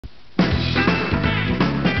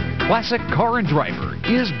Classic Car and Driver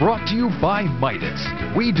is brought to you by Midas.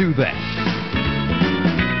 We do that.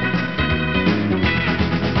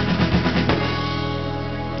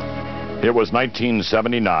 It was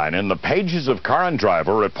 1979, and the pages of Car and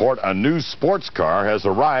Driver report a new sports car has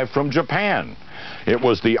arrived from Japan. It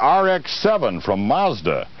was the RX-7 from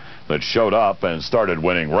Mazda that showed up and started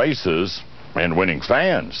winning races and winning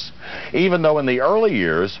fans. Even though in the early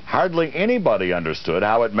years, hardly anybody understood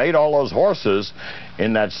how it made all those horses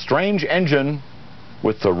in that strange engine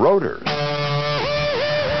with the rotors.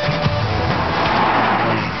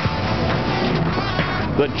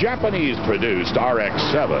 The Japanese-produced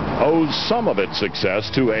RX-7 owes some of its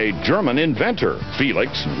success to a German inventor,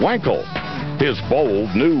 Felix Wankel. His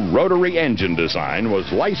bold new rotary engine design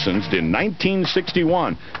was licensed in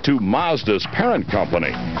 1961 to Mazda's parent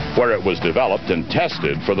company, where it was developed and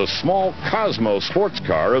tested for the small Cosmo sports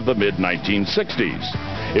car of the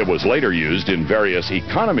mid-1960s. It was later used in various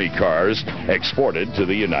economy cars exported to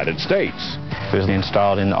the United States. It was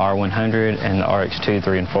installed in the R100 and the RX-2,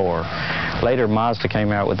 3, and 4. Later, Mazda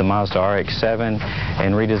came out with the Mazda RX-7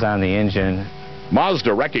 and redesigned the engine.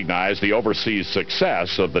 Mazda recognized the overseas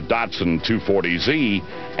success of the Datsun 240Z,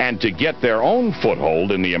 and to get their own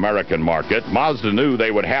foothold in the American market, Mazda knew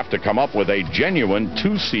they would have to come up with a genuine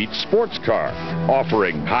two-seat sports car,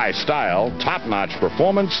 offering high style, top-notch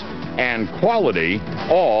performance, and quality,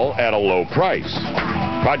 all at a low price.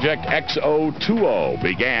 Project X020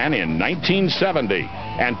 began in 1970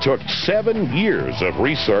 and took 7 years of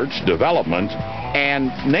research, development,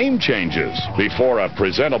 and name changes before a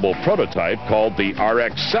presentable prototype called the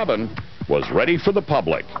RX-7 was ready for the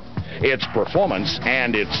public. Its performance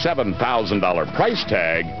and its $7,000 price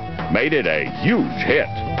tag made it a huge hit.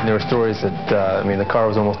 There were stories that, the car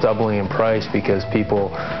was almost doubling in price because people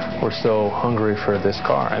were so hungry for this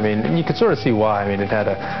car. You could sort of see why. It had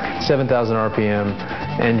a 7,000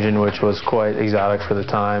 RPM engine, which was quite exotic for the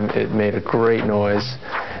time. It made a great noise,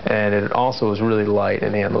 and it also was really light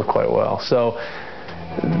and handled quite well. So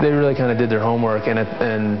they really kind of did their homework, and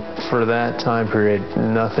for that time period,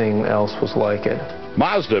 nothing else was like it.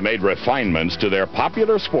 Mazda made refinements to their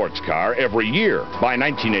popular sports car every year. By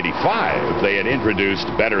 1985, they had introduced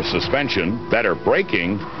better suspension, better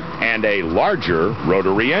braking, and a larger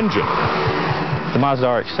rotary engine. The Mazda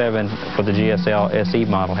RX-7 for the GSL SE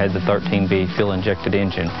model had the 13B fuel-injected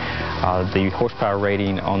engine. The horsepower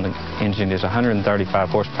rating on the engine is 135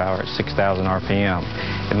 horsepower at 6,000 RPM.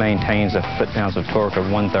 It maintains a foot-pounds of torque of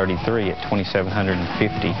 133 at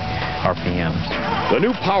 2,750 RPMs. The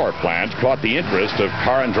new power plant caught the interest of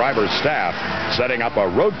Car and Driver staff, setting up a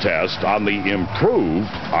road test on the improved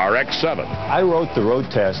RX-7. I wrote the road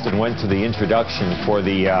test and went to the introduction for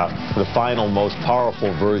the final, most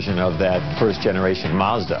powerful version of that first-generation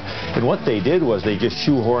Mazda. And what they did was they just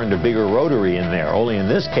shoehorned a bigger rotary in there. Only in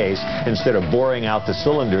this case, instead of boring out the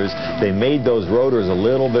cylinders, they made those rotors a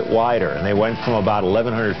little bit wider, and they went from about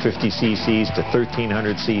 1,150 cc's to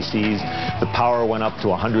 1,300 cc's. The power went up to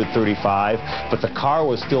 135, but the car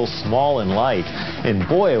was still small and light, and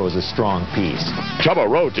boy, it was a strong piece. Chubba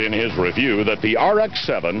wrote in his review that the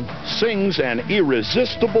RX-7 sings an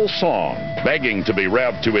irresistible song, begging to be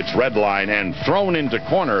revved to its red line and thrown into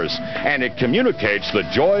corners, and it communicates the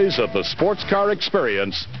joys of the sports car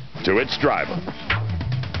experience to its driver.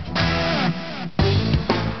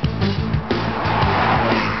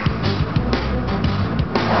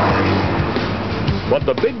 But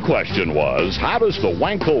the big question was, how does the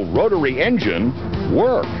Wankel rotary engine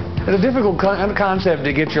work? It's a difficult concept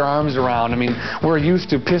to get your arms around. We're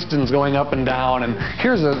used to pistons going up and down, and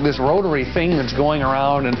here's this rotary thing that's going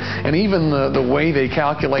around, and even the way they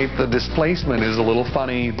calculate the displacement is a little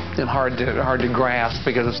funny and hard to grasp,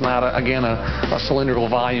 because it's not, again, a cylindrical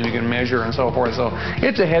volume you can measure and so forth. So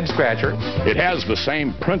it's a head scratcher. It has the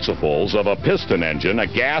same principles of a piston engine. A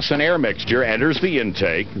gas and air mixture enters the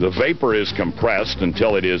intake. The vapor is compressed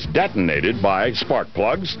until it is detonated by spark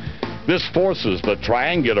plugs. This forces the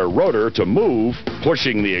triangular rotor to move,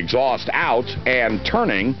 pushing the exhaust out and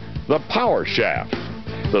turning the power shaft.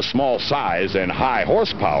 The small size and high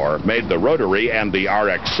horsepower made the rotary and the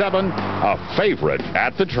RX-7 a favorite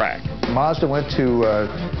at the track. Mazda went to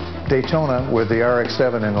Daytona with the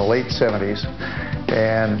RX-7 in the late 70s,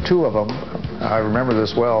 and 2 of them, I remember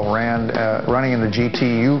this well, running in the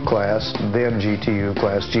GTU class, then GTU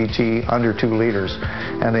class, GT under 2 liters,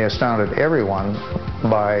 and they astounded everyone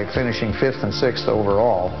by finishing 5th and 6th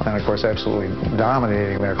overall, and of course absolutely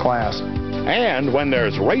dominating their class. And when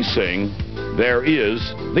there's racing, there is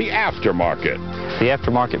the aftermarket. the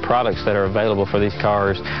aftermarket products that are available for these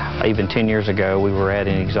cars, even 10 years ago, we were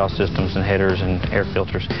adding exhaust systems and headers and air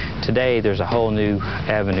filters. Today, there's a whole new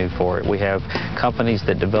avenue for it. We have companies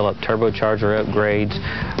that develop turbocharger upgrades,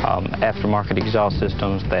 aftermarket exhaust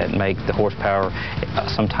systems that make the horsepower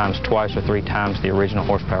sometimes twice or 3 times the original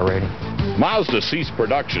horsepower rating. Mazda ceased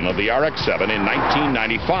production of the RX-7 in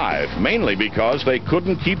 1995, mainly because they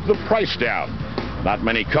couldn't keep the price down. Not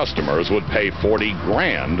many customers would pay 40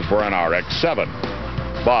 grand for an RX-7.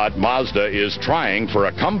 But Mazda is trying for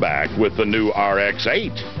a comeback with the new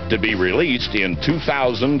RX-8 to be released in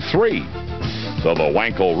 2003. So the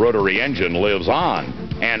Wankel rotary engine lives on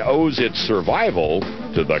and owes its survival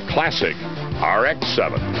to the classic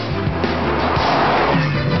RX-7.